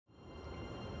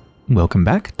Welcome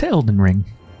back to Elden Ring.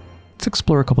 Let's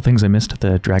explore a couple things I missed at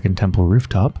the Dragon Temple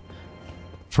rooftop.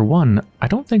 For one, I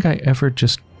don't think I ever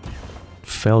just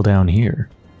fell down here.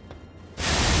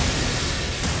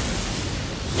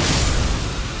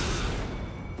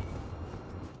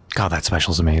 God, that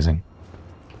special's amazing.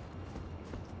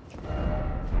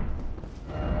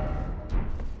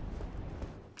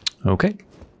 Okay,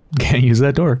 can't use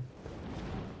that door.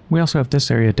 We also have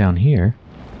this area down here.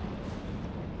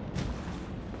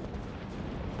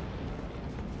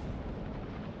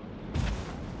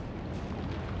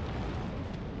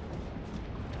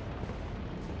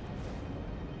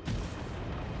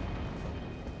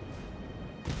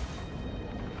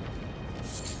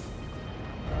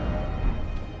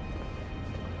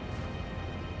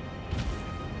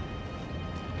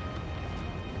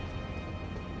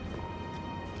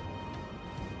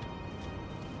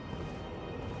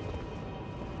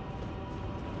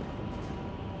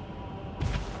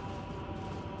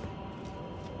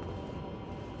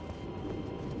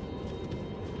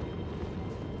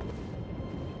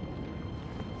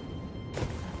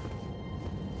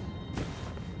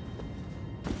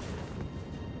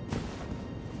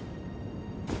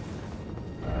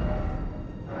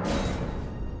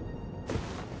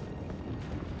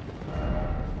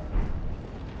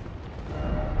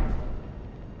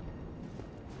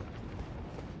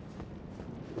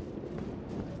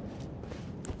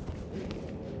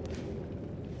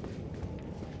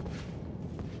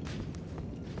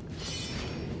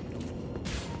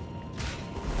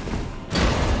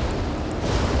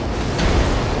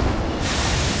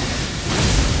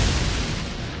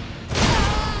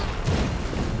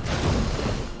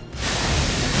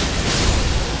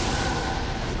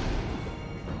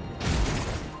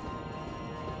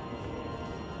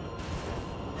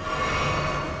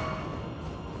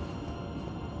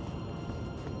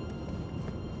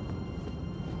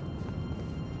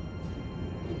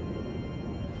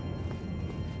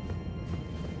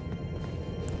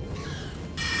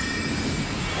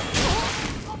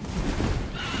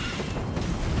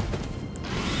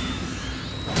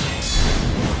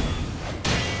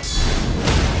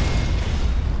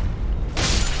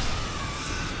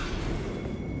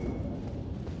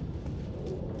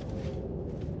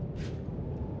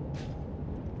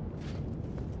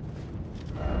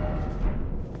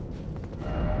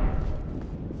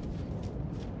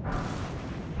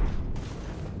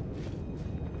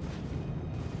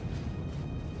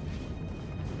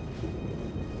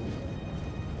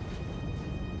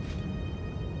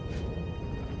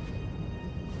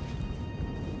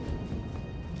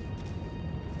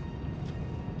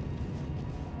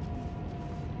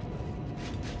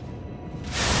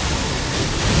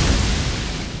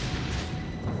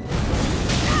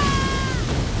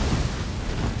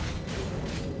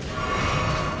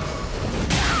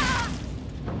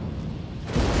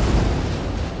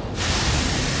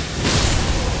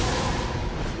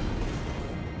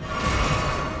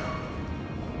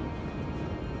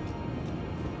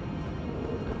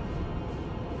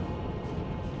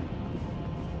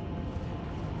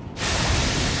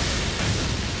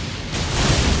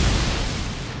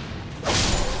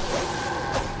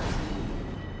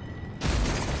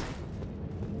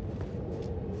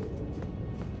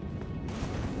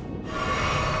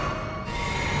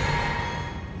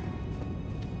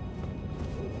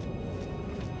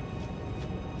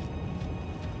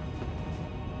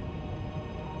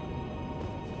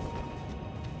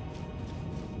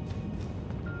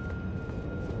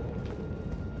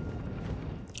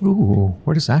 Ooh,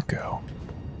 where does that go?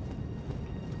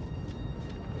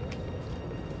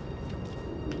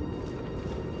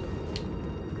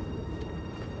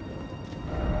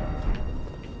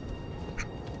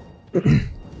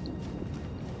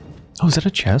 Oh, is that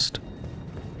a chest?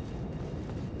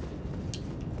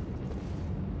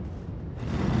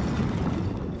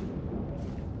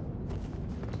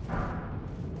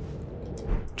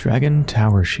 Dragon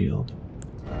Tower Shield.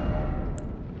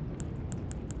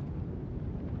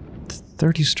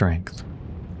 30 strength.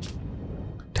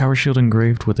 Tower shield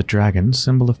engraved with a dragon,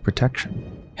 symbol of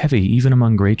protection. Heavy even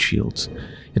among great shields.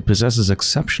 It possesses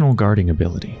exceptional guarding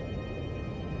ability.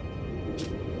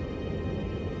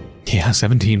 Yeah,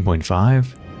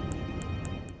 17.5.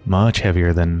 Much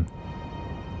heavier than...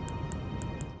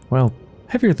 Well,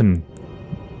 heavier than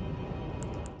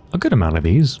a good amount of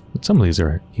these, but some of these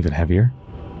are even heavier.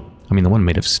 I mean, the one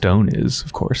made of stone is,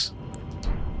 of course.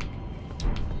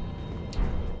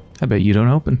 I bet you don't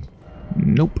open.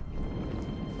 Nope.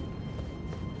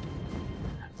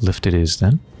 Lift it is,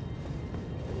 then.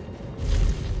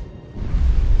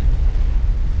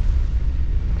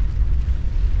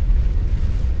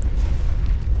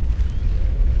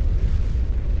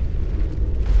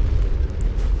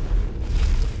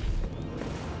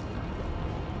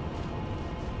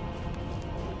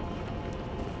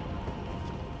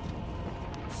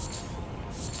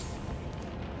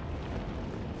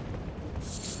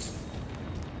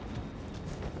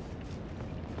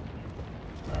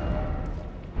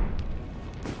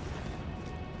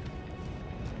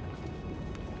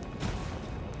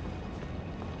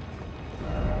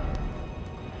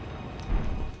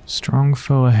 Strong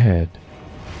foe ahead.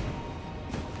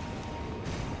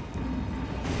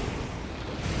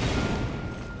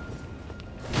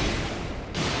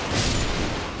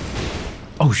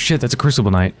 Oh shit, that's a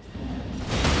Crucible Knight.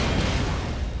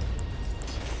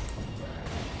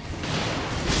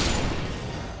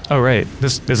 Oh right,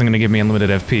 this isn't going to give me unlimited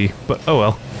FP, but oh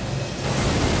well.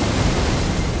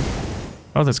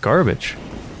 Oh, that's garbage.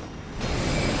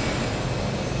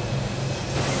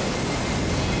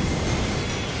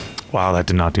 Wow, that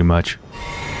did not do much.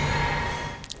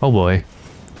 Oh boy.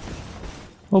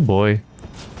 Oh boy.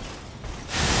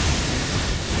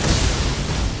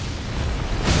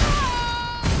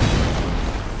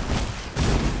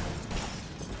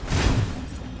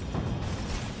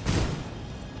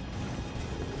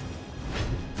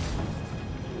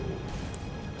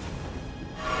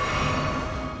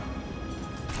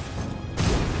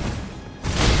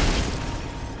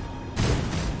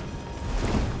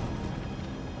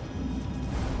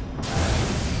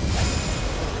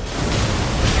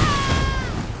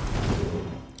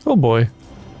 Oh boy.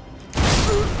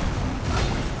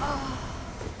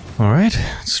 Alright,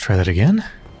 let's try that again.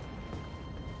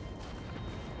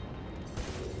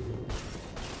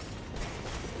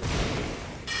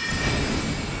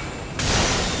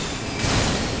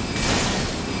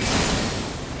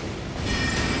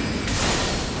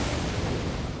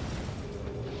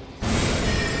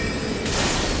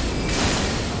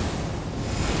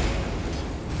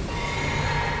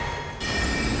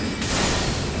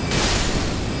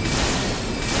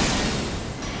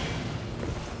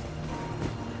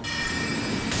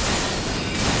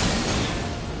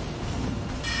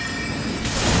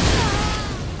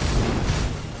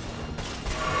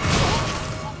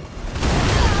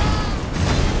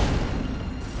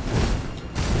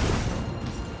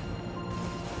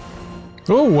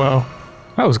 Oh wow,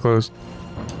 that was close.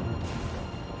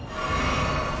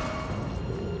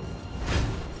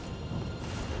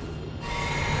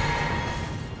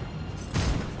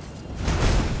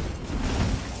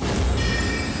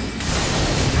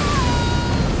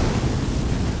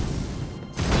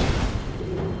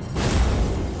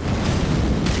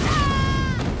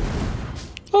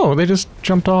 Oh, they just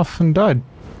jumped off and died.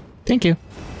 Thank you.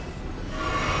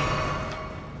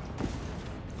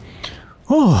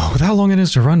 Oh, with how long it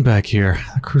is to run back here,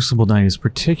 the Crucible Knight is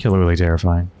particularly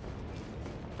terrifying.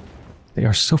 They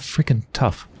are so freaking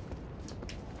tough.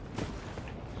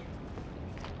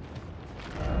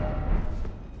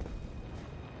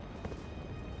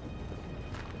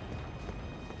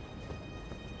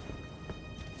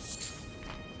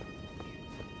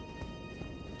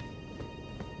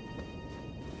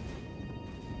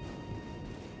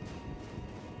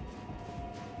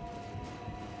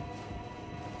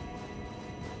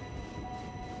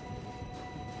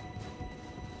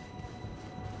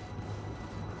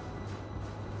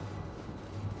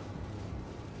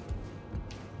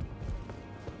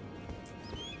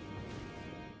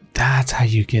 That's how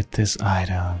you get this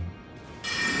item.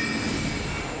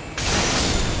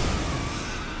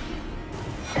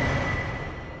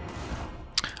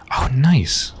 Oh,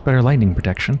 nice. Better lightning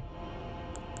protection.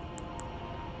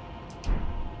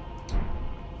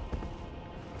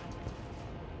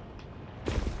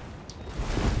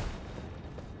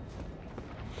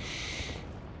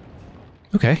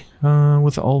 Okay,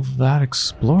 with all that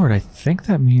explored, I think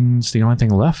that means the only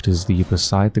thing left is the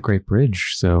beside the Great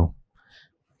Bridge, so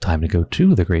time to go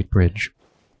to the Great Bridge.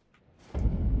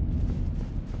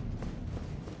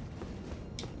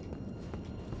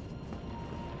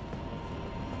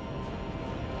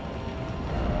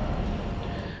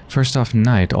 First off,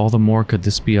 knight, all the more could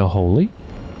this be a holy?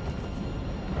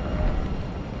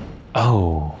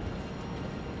 Oh.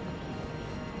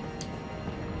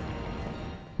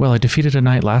 Well, I defeated a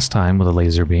knight last time with a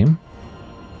laser beam.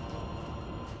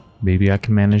 Maybe I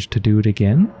can manage to do it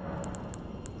again?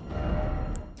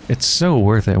 It's so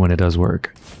worth it when it does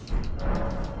work.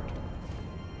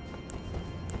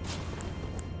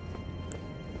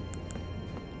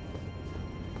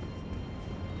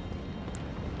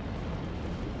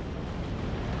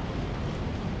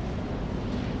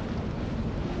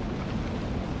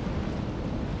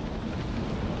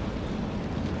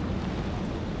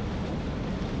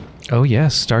 Oh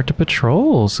yes, start to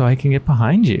patrol so I can get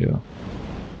behind you.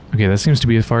 Okay, that seems to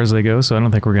be as far as they go, so I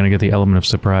don't think we're going to get the element of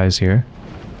surprise here.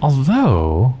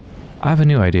 Although, I have a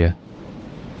new idea.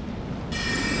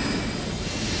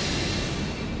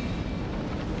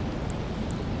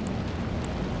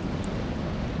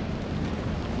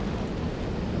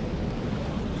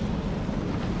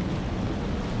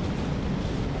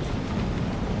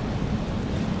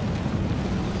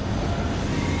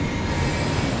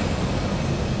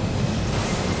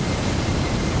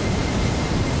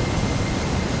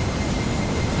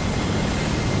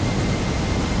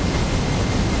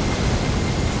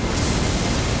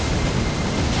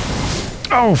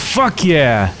 Oh, fuck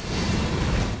yeah!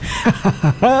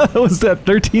 Was that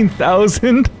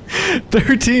 13,000?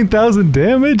 13,000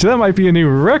 damage? That might be a new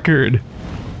record.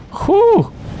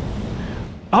 Whew!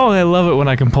 Oh, I love it when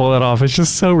I can pull that off. It's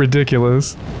just so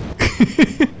ridiculous.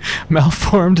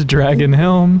 Malformed dragon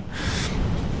helm.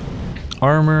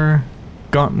 Armor,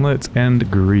 gauntlets, and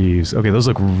greaves. Okay, those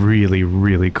look really,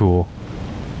 really cool.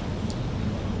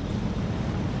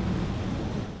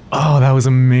 Oh, that was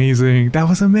amazing. That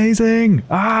was amazing.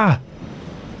 Ah!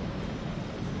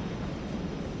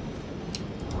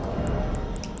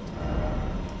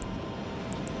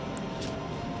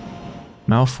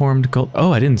 Malformed gold.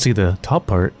 Oh, I didn't see the top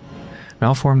part.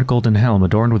 Malformed golden helm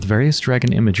adorned with various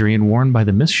dragon imagery and worn by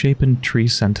the misshapen tree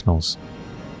sentinels.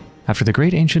 After the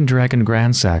great ancient dragon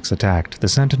Grandsax attacked, the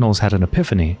sentinels had an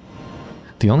epiphany.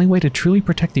 The only way to truly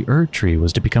protect the Erd Tree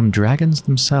was to become dragons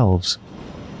themselves.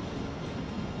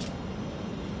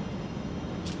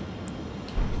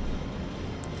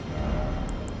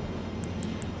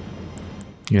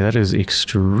 Yeah, that is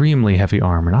extremely heavy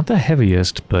armor. Not the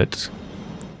heaviest, but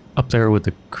up there with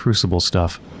the crucible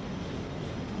stuff.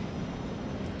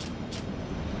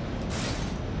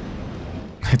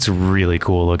 It's really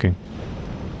cool looking.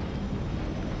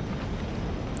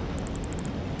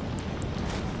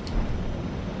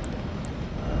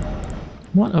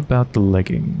 What about the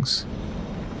leggings?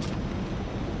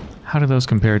 How do those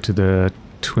compare to the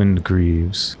twinned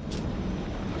greaves?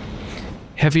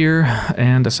 Heavier,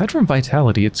 and aside from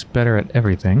vitality, it's better at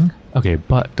everything. Okay,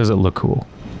 but does it look cool?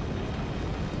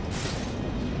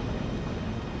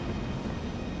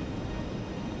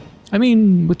 I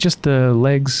mean, with just the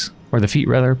legs, or the feet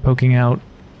rather, poking out,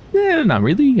 not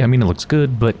really. I mean, it looks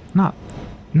good, but not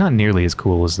nearly as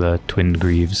cool as the twinned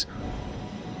greaves.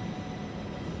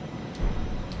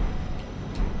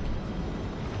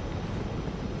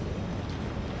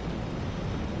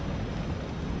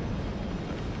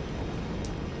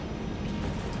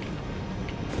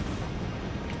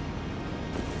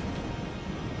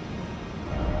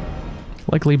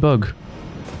 Likely bug.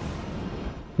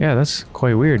 Yeah, that's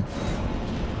quite weird.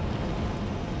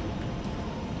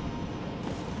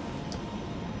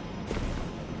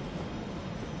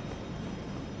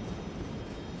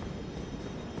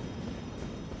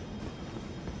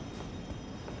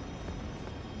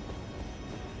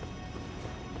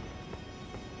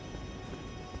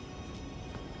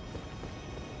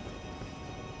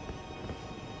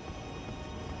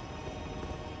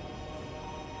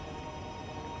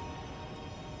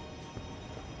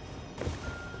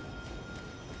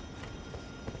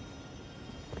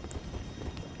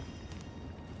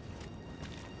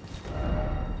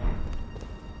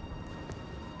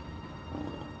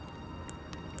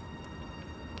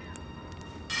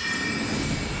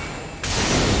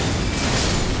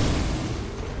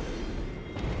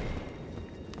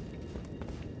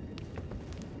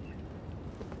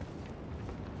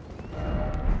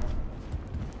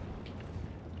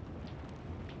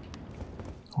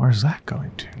 Where's that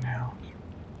going to now?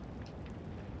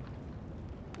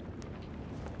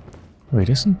 Wait,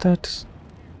 isn't that...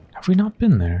 Have we not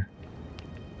been there?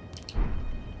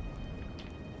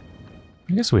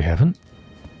 I guess we haven't.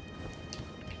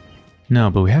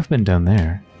 No, but we have been down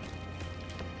there.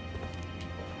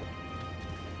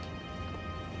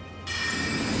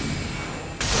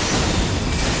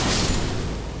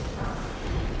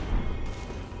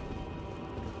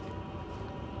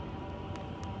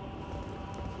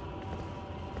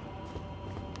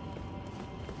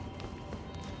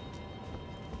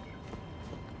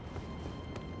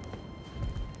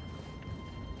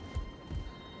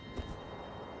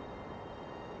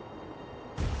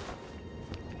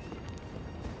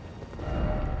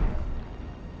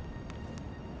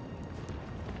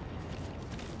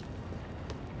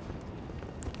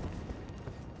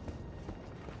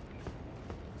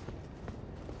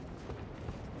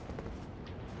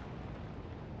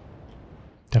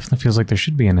 Definitely feels like there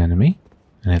should be an enemy.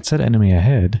 And it said enemy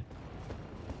ahead.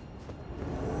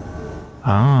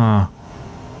 Ah.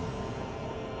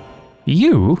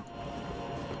 You?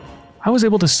 I was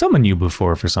able to summon you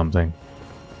before for something.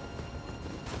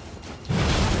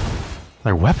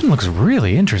 Their weapon looks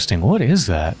really interesting. What is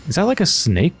that? Is that like a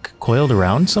snake coiled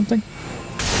around something?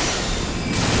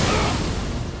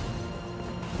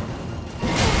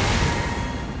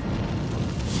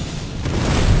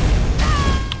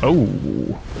 Oh.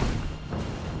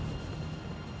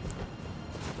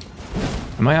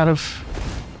 Am I out of...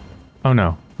 Oh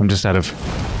no, I'm just out of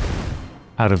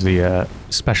the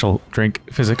special drink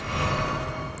physic.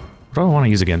 What do I want to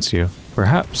use against you?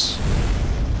 Perhaps...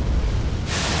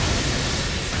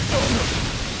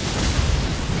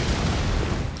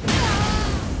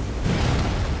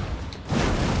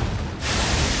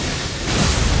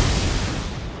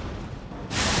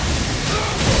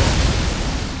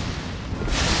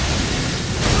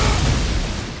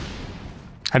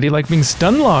 How do you like being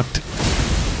stun locked?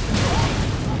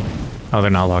 Oh, they're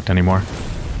not locked anymore.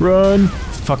 Run!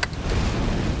 Fuck.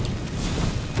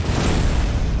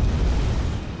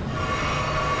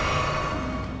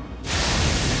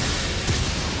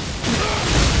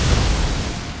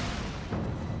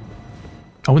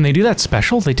 Oh, when they do that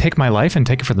special, they take my life and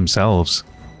take it for themselves.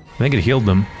 I think it healed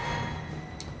them.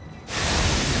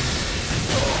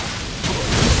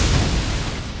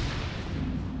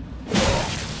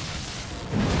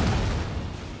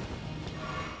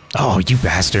 Oh, you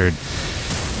bastard.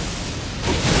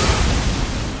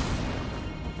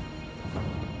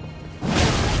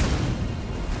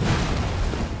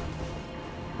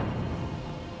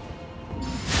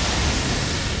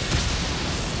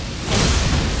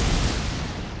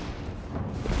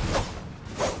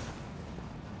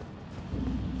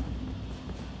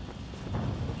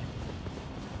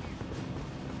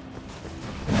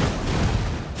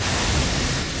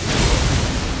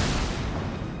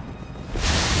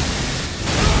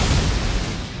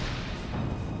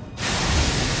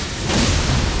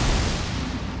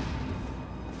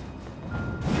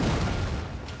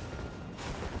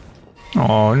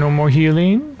 Oh, no more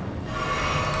healing?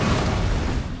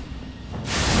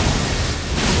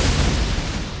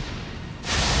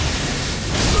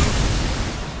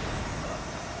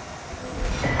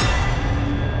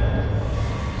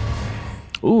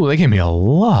 Ooh, they gave me a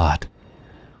lot.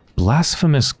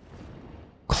 Blasphemous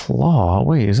Claw.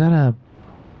 Wait, is that a...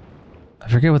 I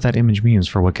forget what that image means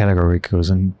for what category it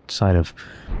goes inside of.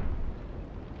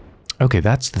 Okay,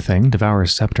 that's the thing.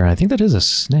 Devourer's Scepter. I think that is a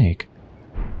snake.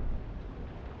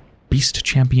 Beast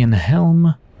Champion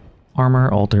Helm.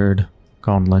 Armor altered.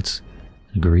 Gauntlets.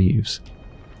 And Greaves.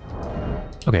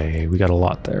 Okay, we got a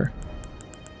lot there.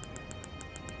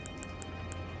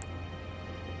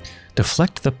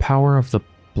 Deflect the power of the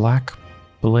Black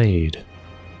Blade.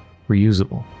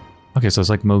 Reusable. Okay, so it's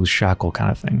like Moe's Shackle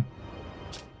kind of thing.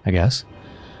 I guess.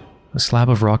 A slab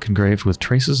of rock engraved with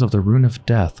traces of the Rune of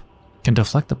Death can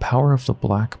deflect the power of the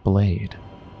Black Blade.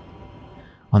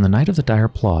 On the night of the dire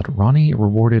plot, Ronnie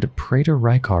rewarded Praetor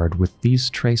Rykard with these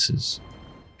traces.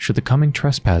 Should the coming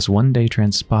trespass one day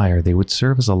transpire, they would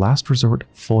serve as a last resort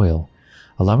foil,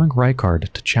 allowing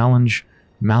Rykard to challenge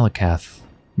Maliketh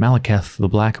the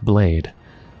Black Blade,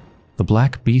 the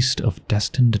Black Beast of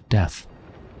Destined Death.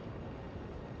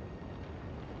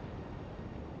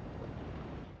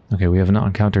 Okay, we have not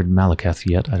encountered Maliketh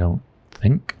yet, I don't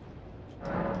think.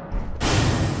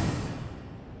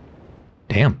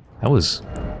 Damn, that was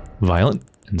violent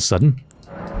and sudden.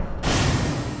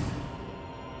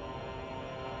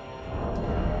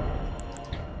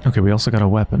 Okay, we also got a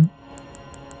weapon.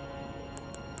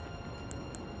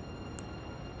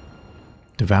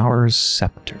 Devourer's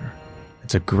Scepter.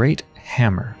 It's a great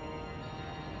hammer.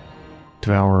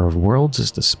 Devourer of Worlds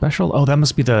is the special... Oh, that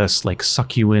must be the, like,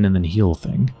 suck you in and then heal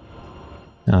thing.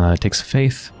 It takes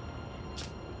faith.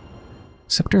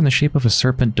 Scepter in the shape of a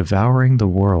serpent devouring the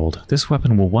world. This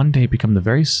weapon will one day become the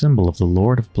very symbol of the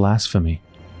Lord of Blasphemy,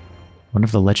 one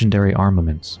of the legendary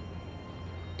armaments.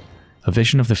 A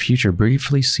vision of the future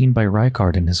briefly seen by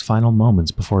Rykard in his final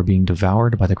moments before being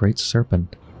devoured by the great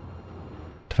serpent.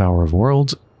 Devourer of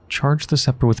Worlds, charge the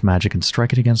scepter with magic and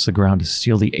strike it against the ground to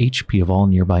steal the HP of all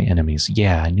nearby enemies.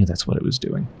 Yeah, I knew that's what it was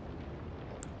doing.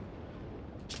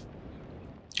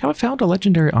 Haven't found a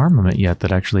legendary armament yet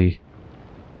that actually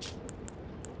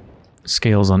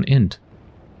scales on int.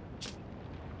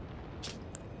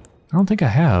 I don't think I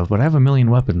have, but I have a million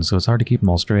weapons, so it's hard to keep them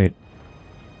all straight.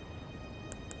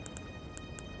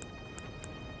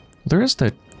 There is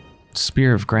the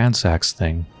Spear of Grandsax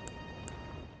thing.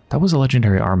 That was a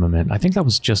legendary armament. I think that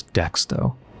was just dex,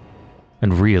 though.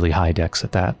 And really high dex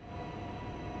at that.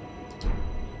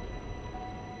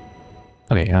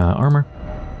 Okay, armor.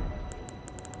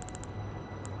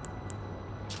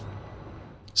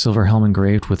 Silver helm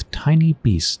engraved with tiny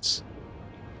beasts.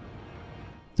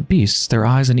 The beasts, their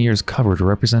eyes and ears covered,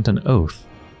 represent an oath.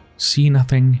 See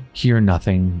nothing, hear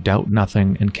nothing, doubt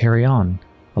nothing, and carry on,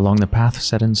 along the path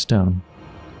set in stone.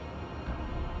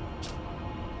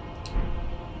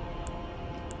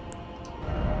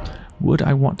 Would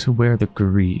I want to wear the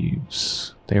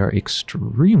greaves? They are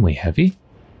extremely heavy.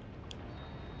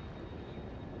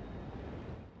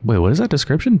 Wait, what is that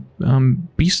description?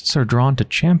 Beasts are drawn to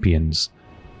champions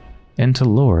and to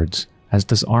lords, as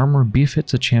this armor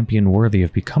befits a champion worthy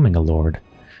of becoming a lord,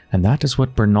 and that is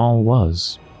what Bernal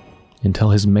was, until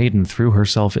his maiden threw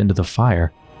herself into the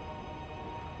fire.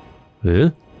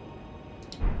 Do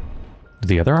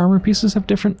the other armor pieces have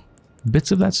different bits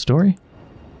of that story?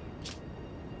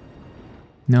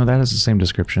 No, that is the same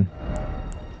description.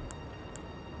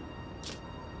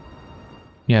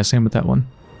 Yeah, same with that one.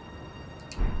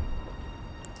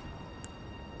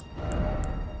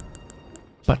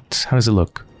 But how does it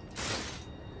look?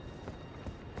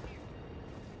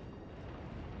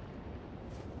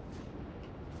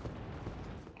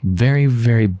 Very,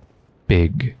 very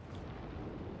big.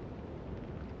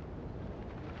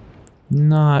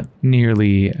 Not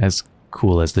nearly as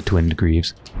cool as the Twinned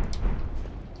Greaves.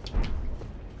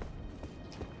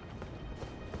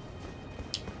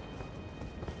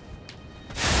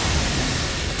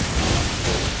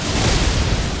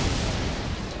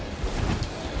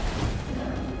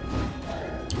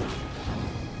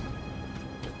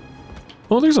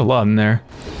 Well, there's a lot in there.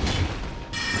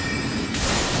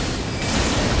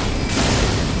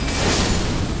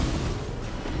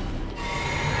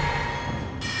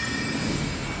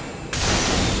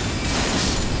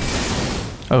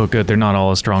 Oh, good. They're not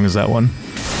all as strong as that one.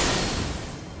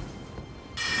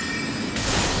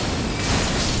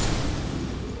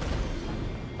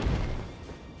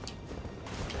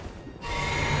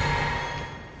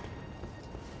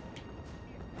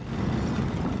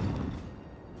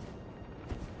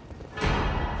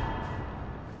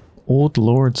 Old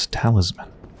Lord's Talisman.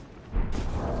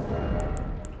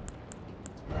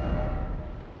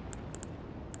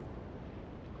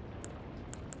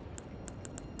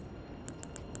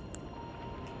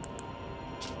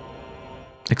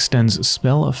 Extends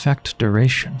spell effect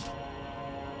duration.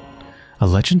 A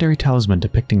legendary talisman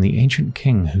depicting the ancient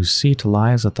king whose seat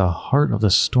lies at the heart of the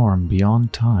storm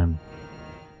beyond time.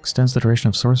 Extends the duration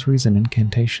of sorceries and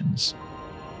incantations.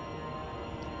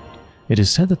 It is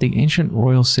said that the ancient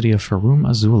royal city of Farum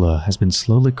Azula has been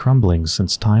slowly crumbling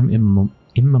since time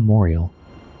immemorial.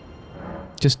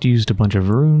 Just used a bunch of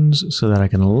runes so that I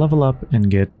can level up and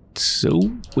get...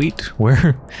 So, wait,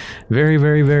 we're very,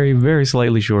 very, very, very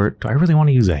slightly short. Do I really want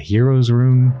to use a hero's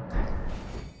rune?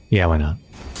 Yeah, why not?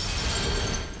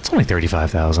 It's only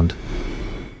 35,000.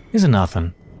 Isn't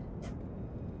nothing.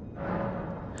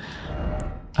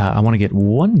 I want to get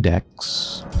 1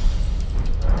 dex.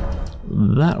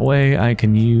 That way I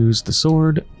can use the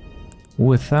sword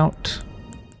without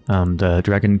the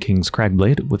Dragon King's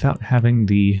Cragblade without having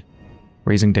the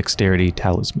Raising Dexterity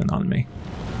talisman on me.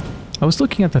 I was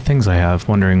looking at the things I have,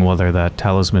 wondering whether that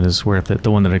talisman is worth it, the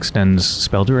one that extends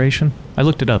spell duration. I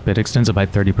looked it up, it extends it by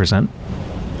 30%.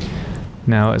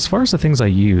 Now, as far as the things I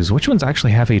use, which ones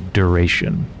actually have a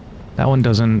duration? That one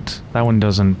doesn't, that one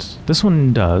doesn't, this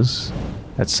one does.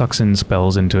 That sucks in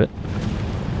spells into it.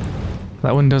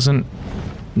 That one doesn't,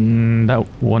 that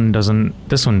one doesn't,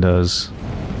 this one does.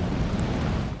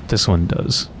 This one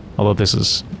does. Although this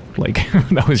is, like,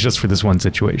 that was just for this one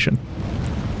situation.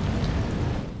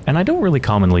 And I don't really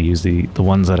commonly use the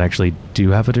ones that actually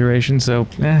do have a duration, so,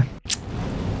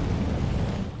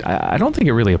 I don't think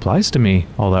it really applies to me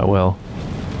all that well.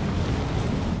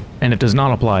 And it does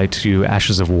not apply to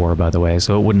Ashes of War, by the way,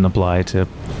 so it wouldn't apply to,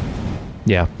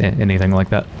 yeah, anything like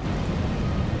that.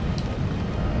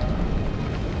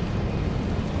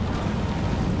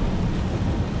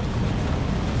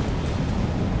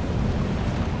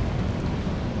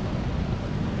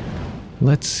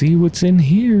 Let's see what's in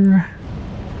here.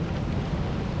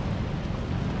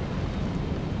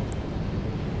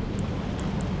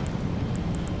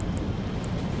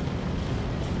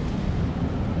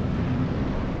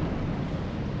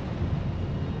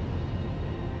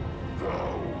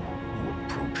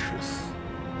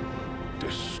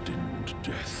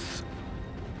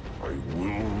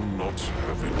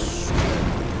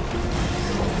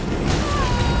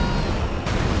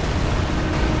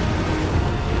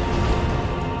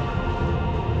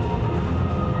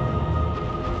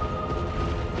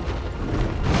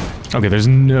 Okay, there's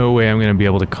no way I'm going to be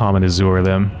able to common Azure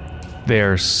them. They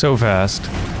are so fast.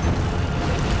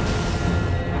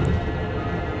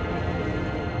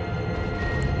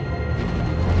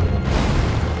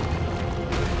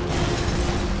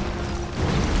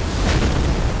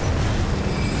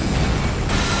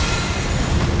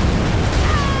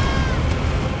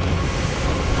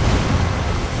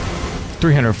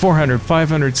 $300, $400,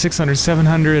 $500,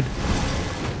 $600,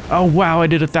 $700. Oh wow, I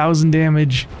did 1,000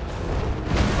 damage.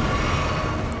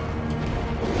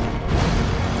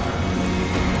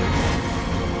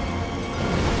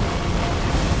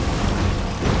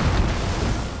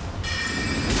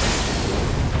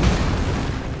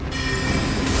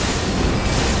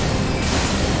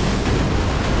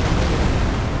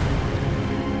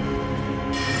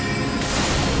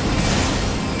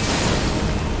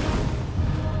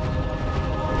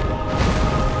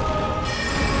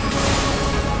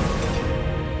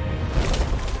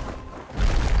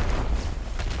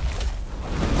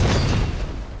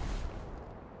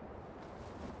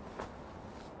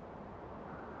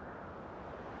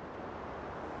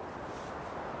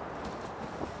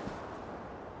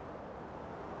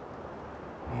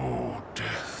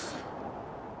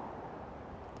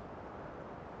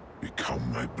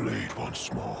 my blade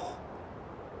once more.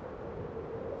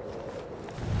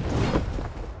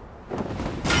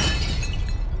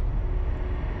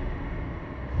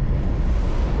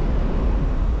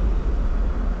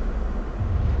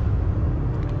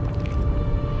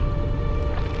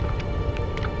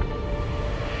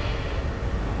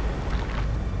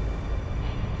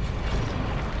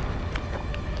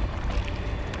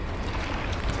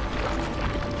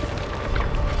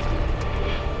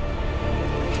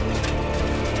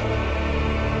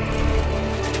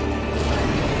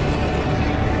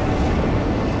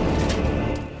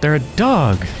 They're a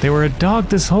dog. They were a dog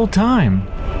this whole time.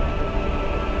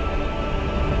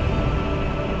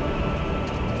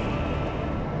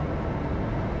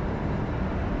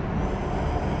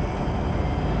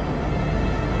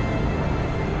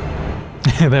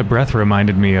 That breath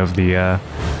reminded me of the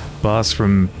boss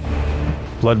from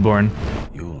Bloodborne.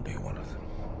 You'll be one of them,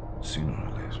 sooner or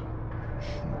later.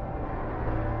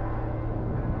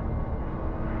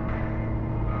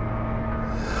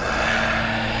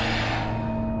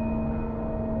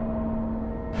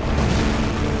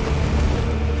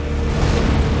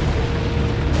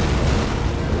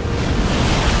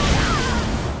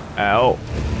 Ow.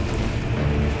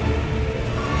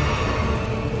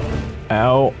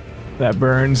 Ow. That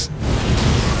burns.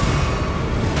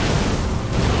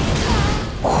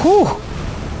 Whew.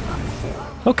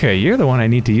 Okay, you're the one I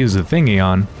need to use the thingy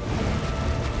on.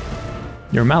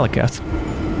 You're Maliketh.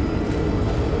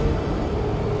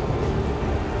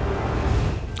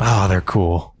 Oh, they're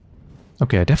cool.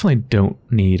 Okay, I definitely don't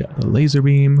need a laser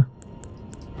beam.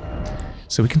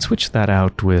 So we can switch that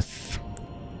out with...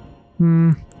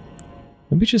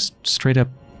 maybe just straight up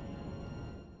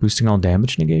boosting all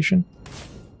damage negation.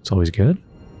 It's always good.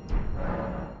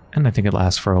 And I think it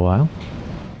lasts for a while.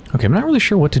 Okay, I'm not really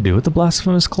sure what to do with the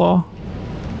Blasphemous Claw.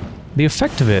 The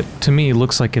effect of it, to me,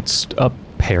 looks like it's a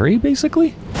parry,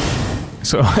 basically.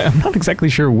 So I'm not exactly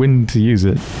sure when to use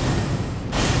it.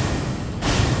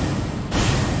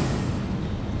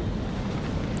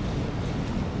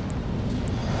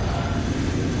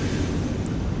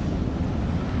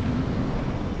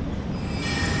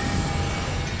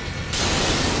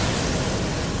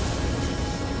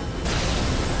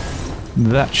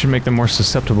 That should make them more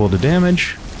susceptible to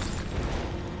damage.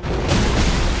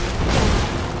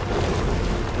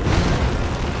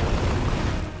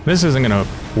 This isn't gonna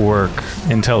work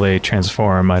until they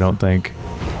transform, I don't think.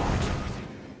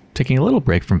 Taking a little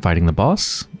break from fighting the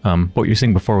boss. What you're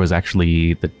seeing before was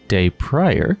actually the day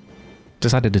prior.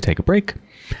 Decided to take a break.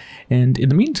 And in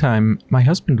the meantime, my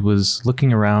husband was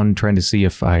looking around trying to see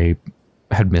if I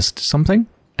had missed something.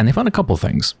 And they found a couple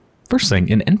things. First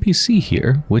thing, an NPC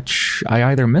here, which I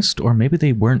either missed or maybe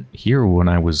they weren't here when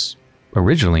I was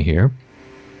originally here.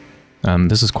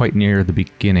 This is quite near the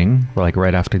beginning, like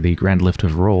right after the Grand Lift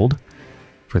of Rold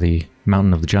for the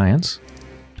Mountain of the Giants.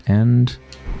 And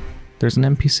there's an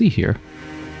NPC here.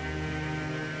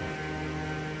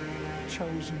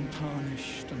 Chosen,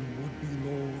 tarnished, and would-be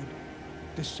lord,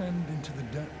 descend into the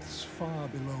depths far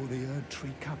below the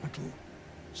Erdtree capital.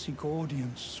 Seek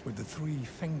audience with the three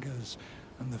fingers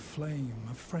and the flame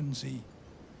of frenzy.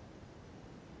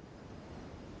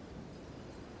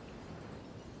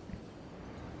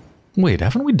 Wait,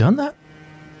 haven't we done that?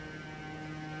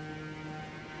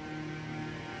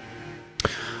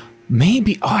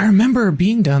 Maybe. Oh, I remember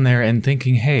being down there and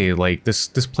thinking, hey, like, this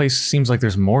place seems like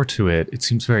there's more to it. It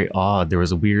seems very odd. There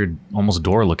was a weird, almost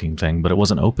door-looking thing, but it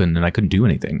wasn't open and I couldn't do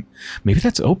anything. Maybe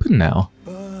that's open now.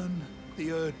 Burn the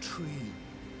Erdtree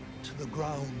to the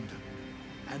ground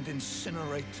and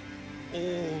incinerate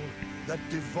all that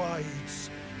divides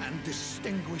and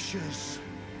distinguishes.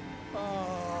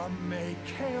 Ah, may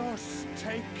chaos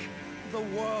take the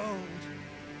world.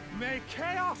 May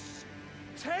chaos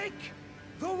take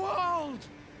the world.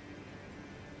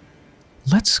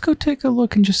 Let's go take a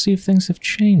look and just see if things have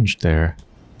changed there.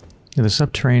 Yeah, the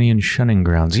subterranean shunning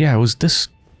grounds. Yeah, it was this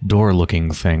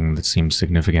door-looking thing that seemed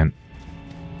significant.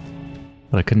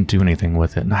 But I couldn't do anything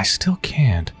with it, and I still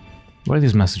can't. What do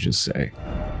these messages say?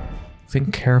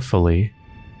 Think carefully.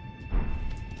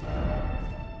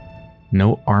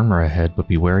 No armor ahead, but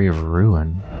be wary of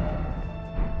ruin.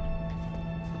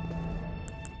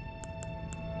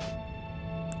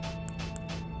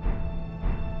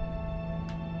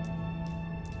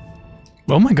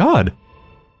 Oh my god!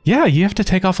 Yeah, you have to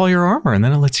take off all your armor and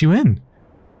then it lets you in.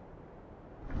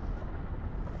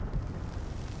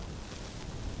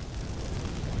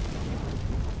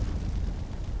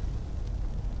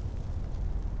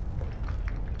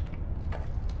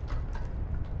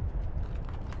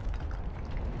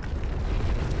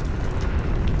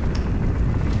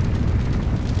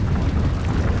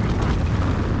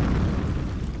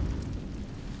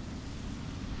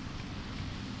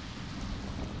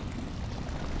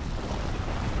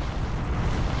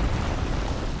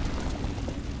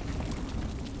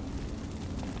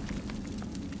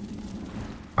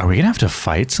 Are we gonna have to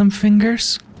fight some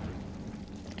fingers?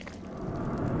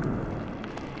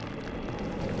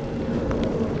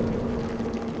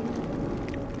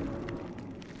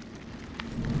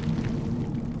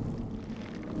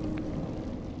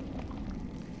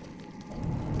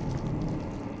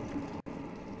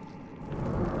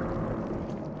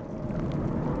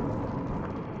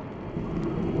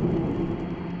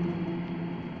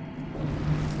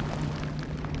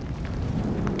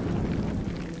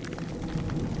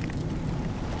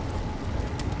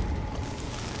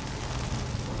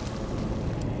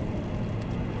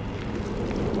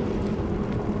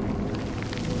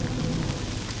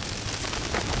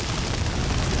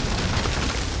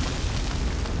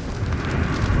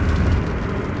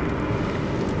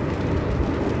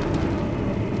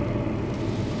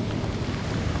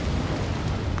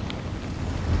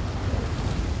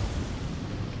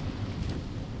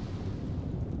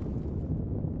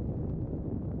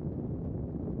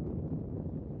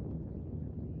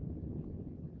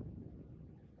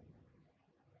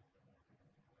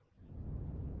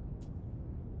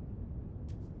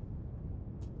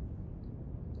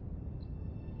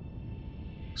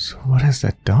 So what has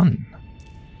that done?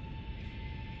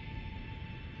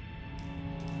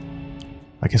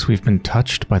 I guess we've been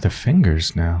touched by the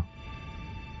fingers now.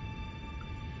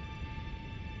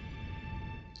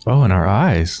 Oh, and our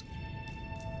eyes.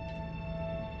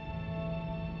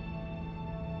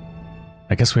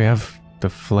 I guess we have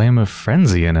the flame of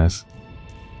frenzy in us.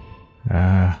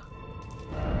 Yeah,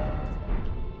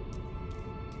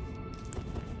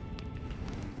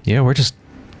 we're just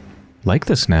like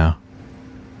this now.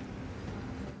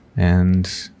 And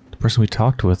the person we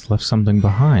talked with left something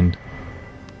behind.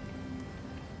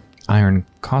 Iron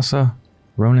Casa,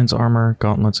 Ronin's armor,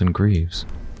 gauntlets, and greaves.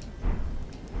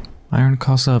 Iron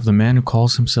Casa of the man who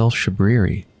calls himself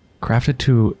Shabriri, crafted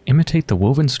to imitate the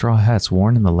woven straw hats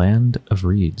worn in the land of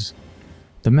reeds.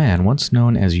 The man, once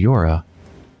known as Yora,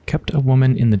 kept a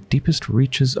woman in the deepest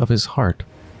reaches of his heart.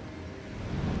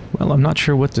 Well, I'm not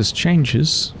sure what this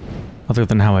changes, other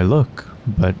than how I look,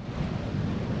 but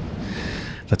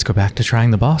let's go back to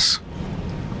trying the boss.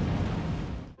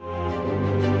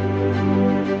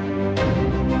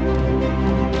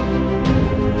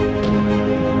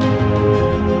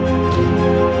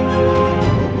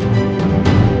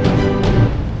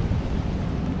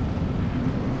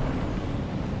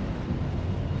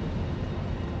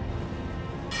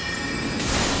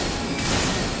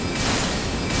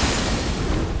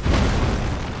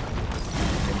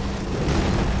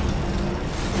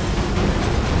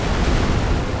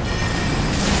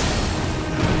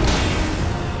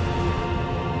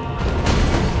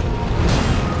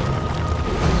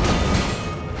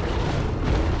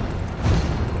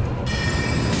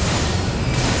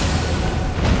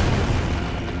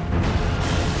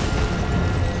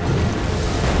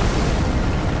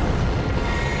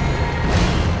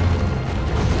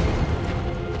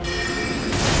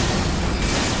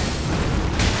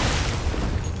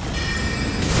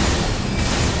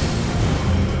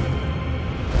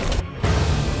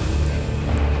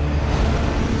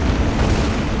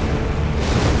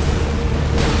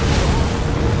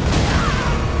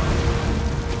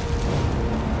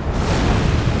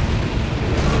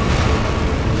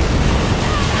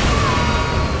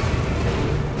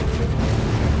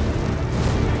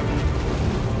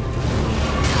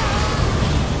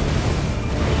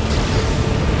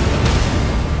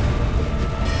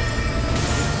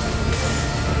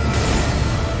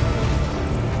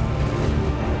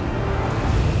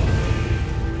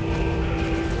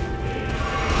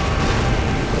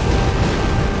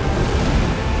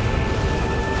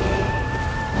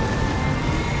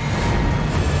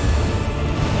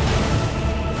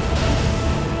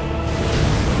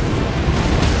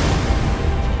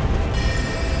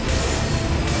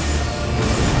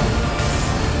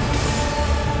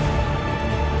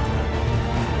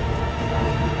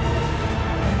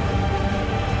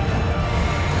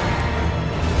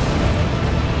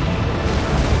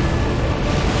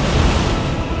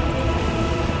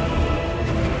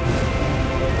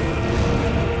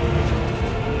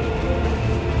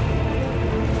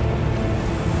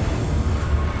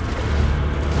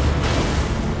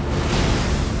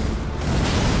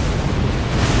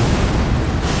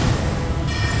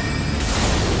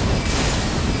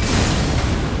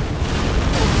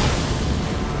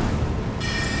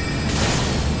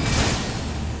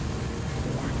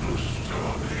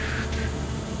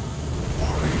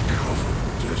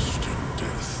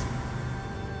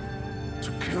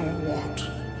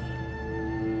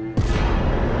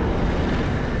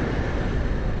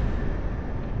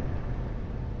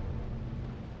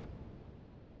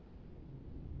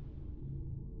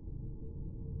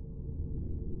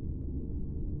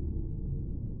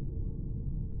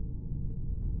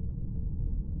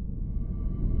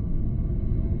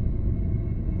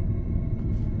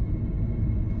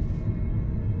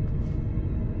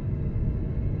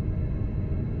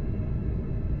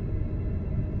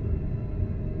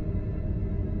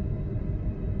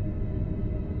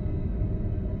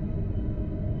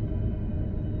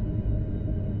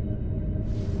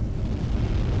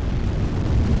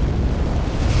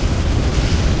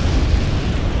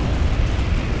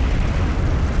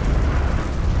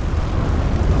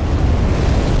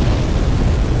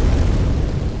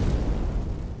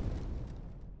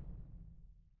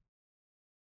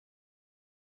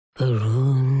 The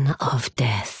rune of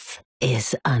death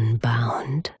is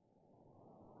unbound.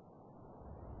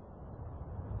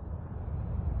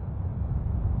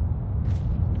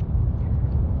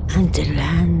 And the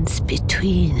lands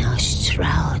between are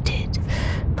shrouded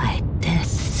by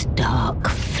death's dark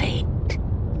fate.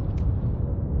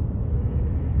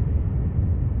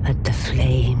 But the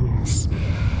flames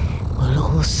will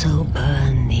also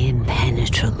burn the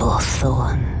impenetrable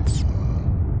thorns.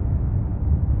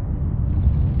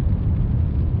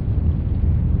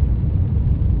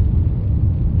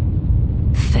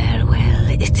 Farewell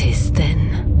it is then.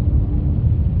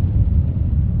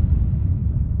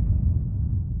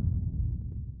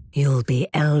 You'll be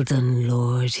Elden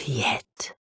Lord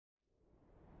yet.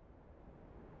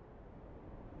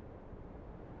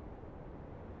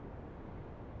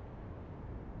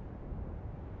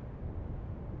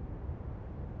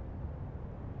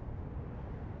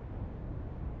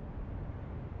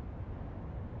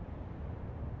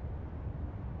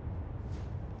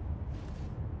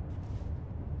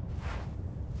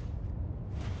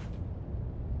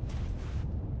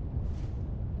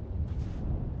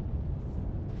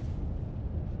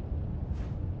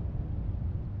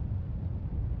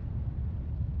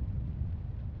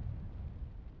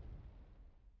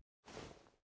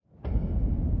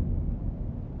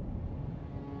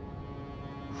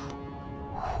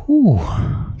 Ooh,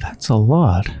 that's a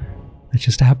lot. That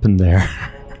just happened there.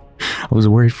 I was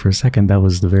worried for a second that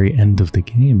was the very end of the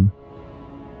game.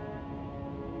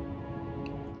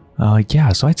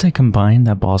 Yeah, so I'd say combined,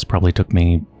 that boss probably took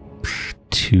me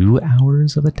 2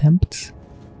 hours of attempts.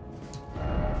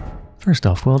 First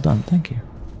off, well done, thank you.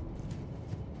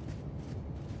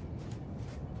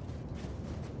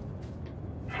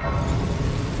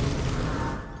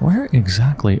 Where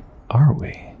exactly are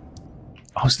we?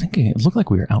 I was thinking it looked like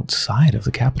we were outside of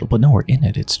the capital, but no, we're in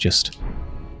it. It's just,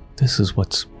 this is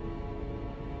what's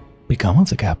become of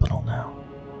the capital now.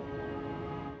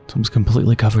 It's almost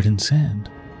completely covered in sand.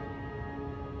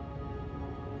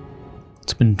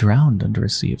 It's been drowned under a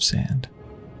sea of sand.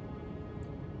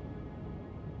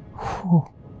 Whew.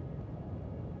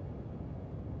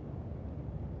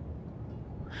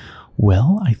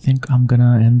 Well, I think I'm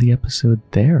gonna end the episode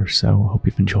there, so hope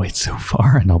you've enjoyed so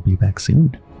far, and I'll be back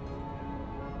soon.